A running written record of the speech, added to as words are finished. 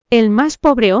El más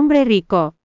pobre hombre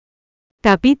rico.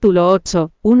 Capítulo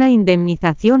 8. Una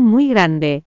indemnización muy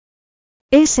grande.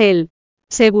 Es él.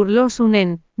 Se burló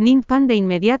Sunen. Ninfan de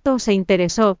inmediato se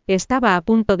interesó, estaba a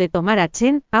punto de tomar a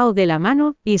Chen Ao de la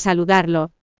mano y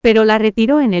saludarlo, pero la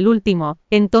retiró en el último.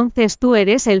 Entonces tú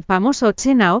eres el famoso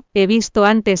Chen Ao, he visto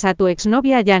antes a tu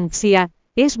exnovia Yang Xia,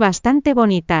 es bastante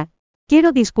bonita.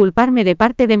 Quiero disculparme de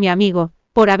parte de mi amigo,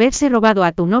 por haberse robado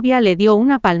a tu novia. Le dio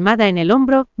una palmada en el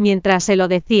hombro, mientras se lo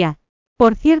decía.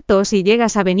 Por cierto, si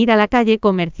llegas a venir a la calle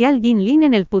comercial Jinlin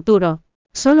en el futuro,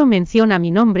 solo menciona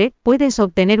mi nombre, puedes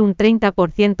obtener un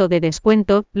 30% de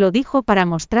descuento, lo dijo para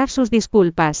mostrar sus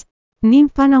disculpas.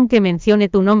 Ninfan, aunque mencione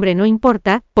tu nombre no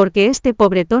importa, porque este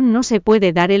pobretón no se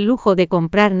puede dar el lujo de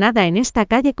comprar nada en esta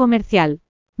calle comercial.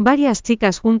 Varias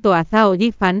chicas junto a Zhao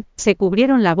Yifan se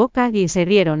cubrieron la boca y se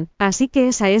rieron, así que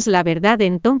esa es la verdad.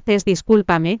 Entonces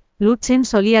discúlpame, Lu Chen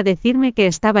solía decirme que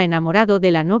estaba enamorado de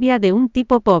la novia de un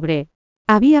tipo pobre.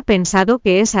 Había pensado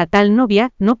que esa tal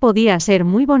novia no podía ser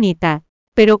muy bonita,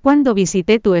 pero cuando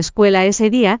visité tu escuela ese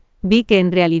día, vi que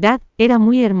en realidad era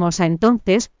muy hermosa.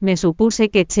 Entonces me supuse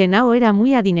que Chen Ao era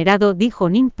muy adinerado, dijo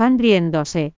Ninfan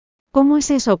riéndose. ¿Cómo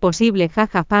es eso posible?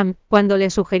 Jajafam, cuando le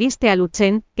sugeriste a Lu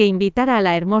Chen que invitara a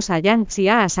la hermosa Yang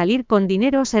Xia a salir con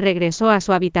dinero, se regresó a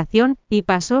su habitación y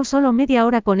pasó solo media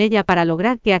hora con ella para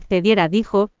lograr que accediera,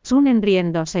 dijo Sunen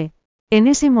riéndose. En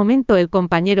ese momento el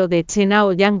compañero de Chen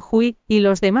Ao, Yang Hui, y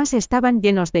los demás estaban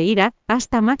llenos de ira,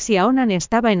 hasta Maxi Aonan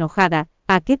estaba enojada.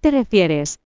 ¿A qué te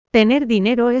refieres? Tener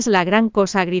dinero es la gran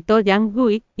cosa, gritó Yang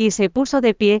Hui, y se puso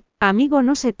de pie. Amigo,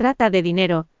 no se trata de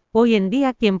dinero. Hoy en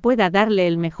día quien pueda darle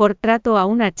el mejor trato a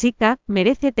una chica,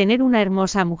 merece tener una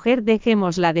hermosa mujer.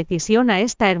 Dejemos la decisión a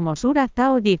esta hermosura.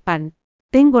 Zhao Yifan.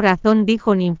 Tengo razón,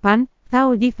 dijo Ninfan.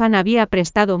 Zhao Yifan había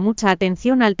prestado mucha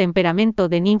atención al temperamento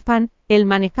de Ninfan, él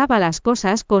manejaba las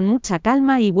cosas con mucha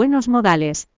calma y buenos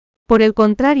modales. Por el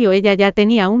contrario, ella ya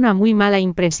tenía una muy mala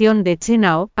impresión de Chen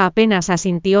Ao, apenas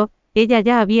asintió. Ella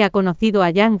ya había conocido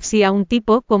a Yang Xia, un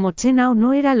tipo como Chen Ao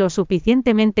no era lo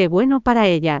suficientemente bueno para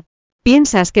ella.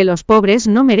 ¿Piensas que los pobres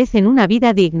no merecen una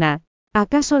vida digna?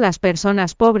 ¿Acaso las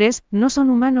personas pobres no son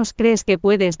humanos? ¿Crees que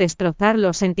puedes destrozar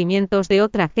los sentimientos de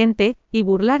otra gente y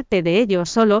burlarte de ellos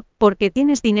solo porque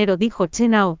tienes dinero?, dijo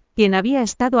Chen Ao, quien había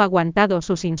estado aguantando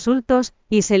sus insultos,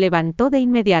 y se levantó de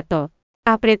inmediato.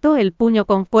 Apretó el puño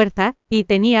con fuerza, y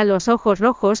tenía los ojos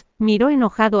rojos, miró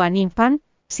enojado a Ninfan.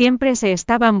 Siempre se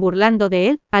estaban burlando de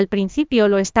él, al principio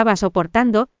lo estaba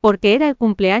soportando, porque era el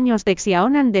cumpleaños de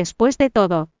Xiaonan después de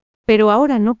todo. Pero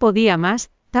ahora no podía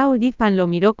más. Zhao Yifan lo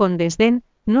miró con desdén.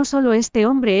 No solo este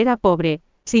hombre era pobre,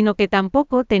 sino que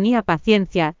tampoco tenía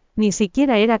paciencia, ni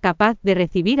siquiera era capaz de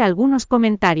recibir algunos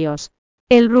comentarios.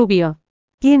 El rubio,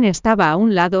 quien estaba a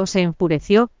un lado, se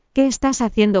enfureció. ¿Qué estás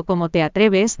haciendo? ¿Cómo te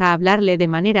atreves a hablarle de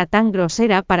manera tan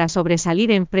grosera? Para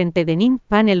sobresalir en frente de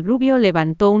Ninfan, el rubio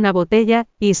levantó una botella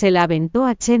y se la aventó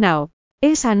a Chen Ao.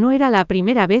 Esa no era la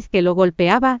primera vez que lo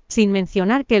golpeaba, sin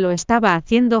mencionar que lo estaba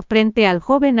haciendo frente al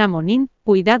joven amo Nin.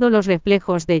 Cuidado, los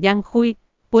reflejos de Yang Hui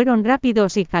fueron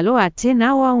rápidos y jaló a Chen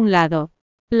Ao a un lado.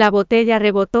 La botella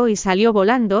rebotó y salió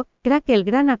volando. Crack, el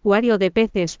gran acuario de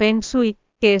peces Feng Shui,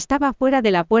 que estaba fuera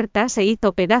de la puerta, se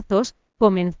hizo pedazos,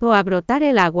 comenzó a brotar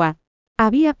el agua.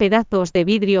 Había pedazos de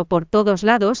vidrio por todos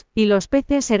lados, y los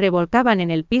peces se revolcaban en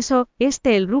el piso.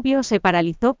 El rubio se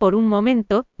paralizó por un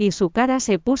momento, y su cara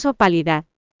se puso pálida.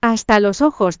 Hasta los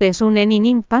ojos de Sunen y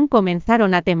Ninfan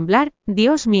comenzaron a temblar.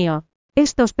 Dios mío,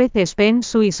 estos peces Feng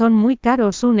Shui son muy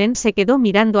caros. Sunen se quedó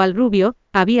mirando al rubio,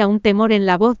 había un temor en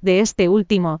la voz de este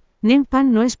último.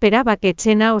 Ninfan no esperaba que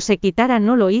Chen Ao se quitara,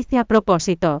 no lo hice a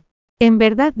propósito. En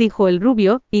verdad, dijo el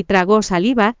rubio, y tragó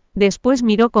saliva. Después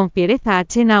miró con fiereza a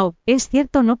Chen Ao. Es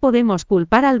cierto, no podemos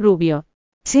culpar al rubio.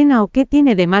 Chen Ao, ¿qué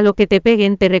tiene de malo que te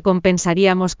peguen? Te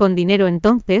recompensaríamos con dinero.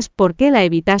 Entonces, ¿por qué la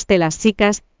evitaste? Las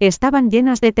chicas estaban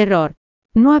llenas de terror.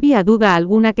 No había duda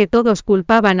alguna que todos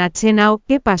culpaban a Chen Ao.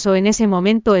 ¿Qué pasó en ese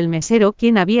momento? El mesero,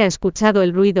 quien había escuchado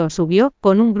el ruido, subió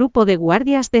con un grupo de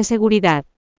guardias de seguridad.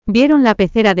 Vieron la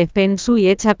pecera de Feng Shui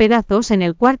hecha pedazos en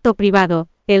el cuarto privado.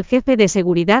 El jefe de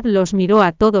seguridad los miró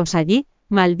a todos allí.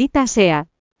 Maldita sea.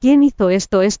 ¿Quién hizo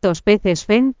esto? Estos peces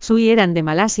Feng Shui eran de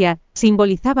Malasia,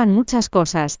 simbolizaban muchas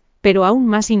cosas, pero aún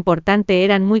más importante,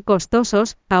 eran muy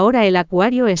costosos. Ahora el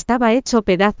acuario estaba hecho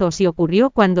pedazos y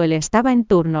ocurrió cuando él estaba en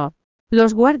turno.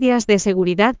 Los guardias de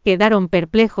seguridad quedaron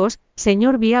perplejos.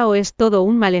 Señor Biao, es todo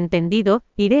un malentendido,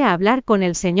 iré a hablar con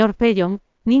el señor Feyong.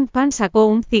 Ninfan sacó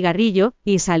un cigarrillo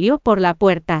y salió por la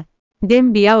puerta.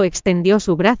 Deng Biao extendió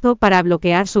su brazo para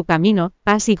bloquear su camino.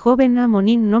 Así, joven amo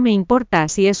Nin, no me importa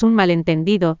si es un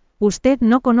malentendido, usted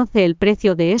no conoce el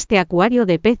precio de este acuario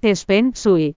de peces Feng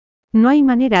Shui. No hay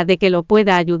manera de que lo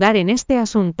pueda ayudar en este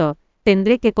asunto.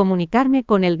 Tendré que comunicarme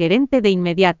con el gerente de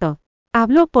inmediato.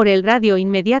 Habló por el radio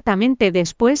inmediatamente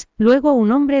después, luego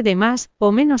un hombre de más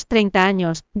o menos 30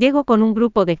 años, llegó con un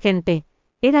grupo de gente.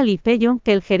 Era Lee Fellon,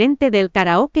 que el gerente del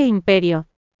Karaoke Imperio.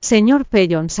 Señor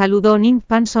Fellon, saludó Nin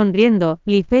Fan sonriendo.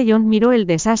 Lee Fellon miró el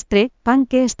desastre. Fan,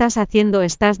 ¿qué estás haciendo?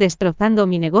 Estás destrozando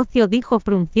mi negocio, dijo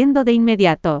frunciendo de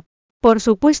inmediato. Por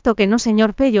supuesto que no,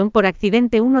 señor Fellon, por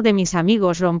accidente uno de mis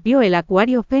amigos rompió el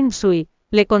acuario Feng Shui,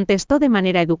 le contestó de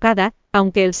manera educada,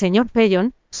 aunque el señor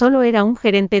Fellon solo era un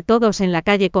gerente. Todos en la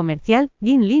calle comercial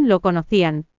Yin Lin lo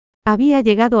conocían. Había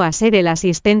llegado a ser el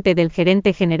asistente del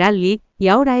gerente general Lee, y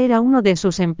ahora era uno de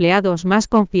sus empleados más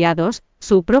confiados.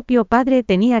 Su propio padre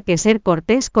tenía que ser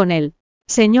cortés con él.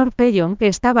 Señor Fellon, que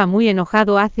estaba muy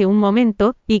enojado hace un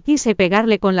momento, y quise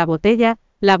pegarle con la botella.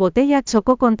 La botella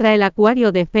chocó contra el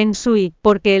acuario de Feng Shui,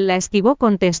 porque él la esquivó,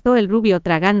 contestó el rubio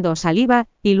tragando saliva,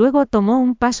 y luego tomó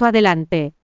un paso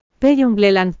adelante. Fellon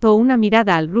le lanzó una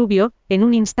mirada al rubio, en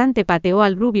un instante pateó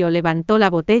al rubio, levantó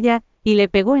la botella, y le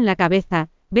pegó en la cabeza.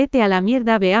 Vete a la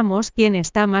mierda, veamos quién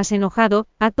está más enojado.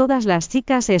 A todas las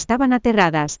chicas estaban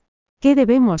aterradas. ¿Qué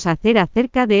debemos hacer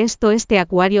acerca de esto? Este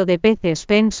acuario de peces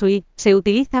Feng Shui se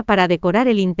utiliza para decorar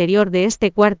el interior de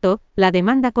este cuarto. La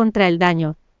demanda contra el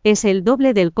daño es el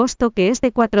doble del costo, que es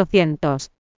de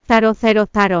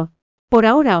 400,000. Por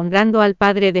ahora, honrando al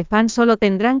padre de Fan, solo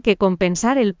tendrán que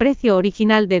compensar el precio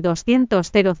original de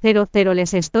 200,000.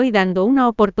 Les estoy dando una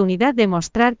oportunidad de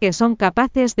mostrar que son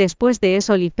capaces. Después de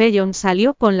eso, Lee Fellon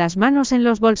salió con las manos en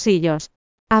los bolsillos.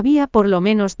 Había por lo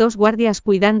menos 2 guardias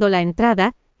cuidando la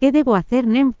entrada. ¿Qué debo hacer,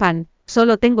 Nen Fan?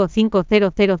 Solo tengo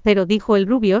 5,000, dijo el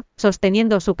rubio,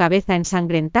 sosteniendo su cabeza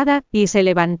ensangrentada, y se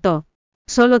levantó.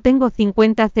 Solo tengo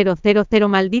 50,000,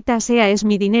 maldita sea, es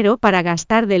mi dinero para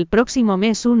gastar del próximo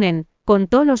mes. Unen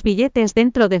contó los billetes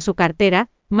dentro de su cartera.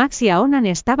 Maxi Aonan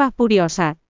estaba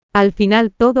furiosa. Al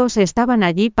final todos estaban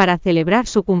allí para celebrar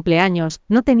su cumpleaños,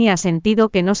 no tenía sentido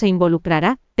que no se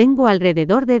involucrara. Tengo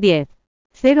alrededor de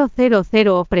 10,000,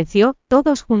 ofreció.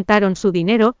 Todos juntaron su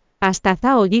dinero, hasta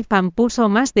Zhao Yifan puso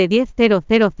más de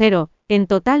 10,000, en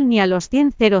total ni a los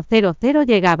 100,000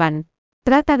 llegaban.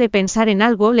 Trata de pensar en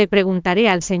algo, le preguntaré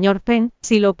al señor Feng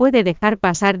si lo puede dejar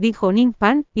pasar, dijo Nin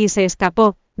Fan, y se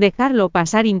escapó. Dejarlo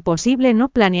pasar, imposible, no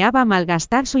planeaba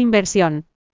malgastar su inversión.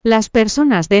 Las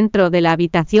personas dentro de la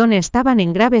habitación estaban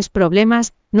en graves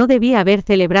problemas. No debía haber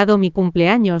celebrado mi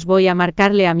cumpleaños, voy a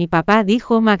marcarle a mi papá,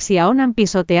 dijo Maxi Aonan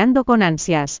pisoteando con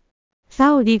ansias.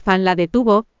 Zhao Yifan la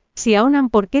detuvo. Xiaonan,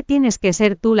 ¿por qué tienes que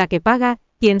ser tú la que paga?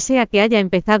 Quien sea que haya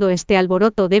empezado este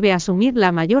alboroto debe asumir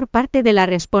la mayor parte de la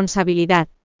responsabilidad.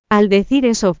 Al decir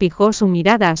eso fijó su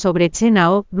mirada sobre Chen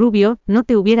Hao. Rubio, no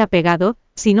te hubiera pegado,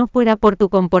 si no fuera por tu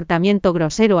comportamiento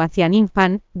grosero hacia Nin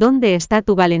Fan. ¿Dónde está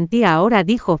tu valentía ahora?,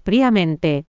 dijo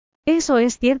fríamente. Eso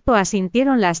es cierto,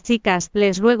 asintieron las chicas.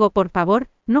 Les ruego por favor,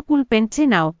 no culpen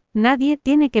Chen Hao. Nadie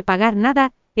tiene que pagar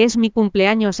nada. Es mi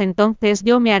cumpleaños, entonces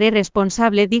yo me haré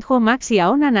responsable, dijo Maxi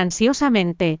Aonan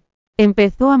ansiosamente.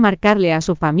 Empezó a marcarle a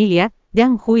su familia.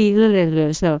 Yang Hui.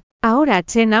 Ahora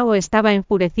Chen Hao estaba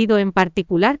enfurecido, en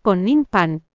particular con Nin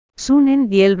Fan. Sunen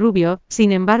y el rubio.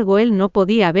 Sin embargo, él no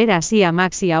podía ver así a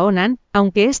Maxi Aonan,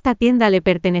 aunque esta tienda le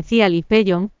pertenecía a Lee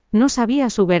Fellon, no sabía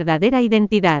su verdadera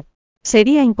identidad.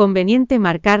 Sería inconveniente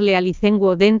marcarle a Lee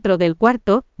Zhenguo dentro del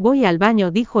cuarto. Voy al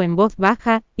baño, dijo en voz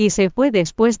baja, y se fue.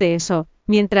 Después de eso,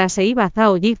 mientras se iba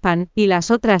Zhao Yifan y las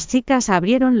otras chicas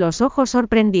abrieron los ojos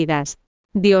sorprendidas.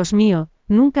 Dios mío,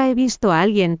 nunca he visto a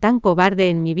alguien tan cobarde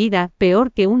en mi vida,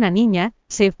 peor que una niña.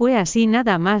 Se fue así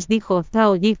nada más, dijo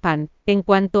Zhao Yifan. En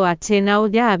cuanto a Chen Hao,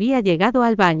 ya había llegado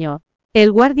al baño.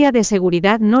 El guardia de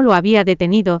seguridad no lo había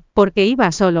detenido, porque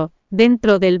iba solo.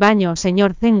 Dentro del baño,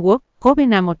 señor Zhenguo,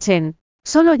 joven amo Chen.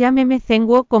 Solo llámeme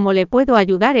Zhenguo. ¿Cómo le puedo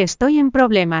ayudar? Estoy en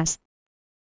problemas.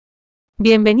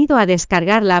 Bienvenido a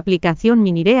descargar la aplicación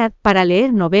Miniread para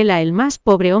leer novela El más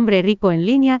pobre hombre rico en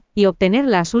línea y obtener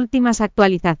las últimas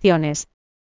actualizaciones.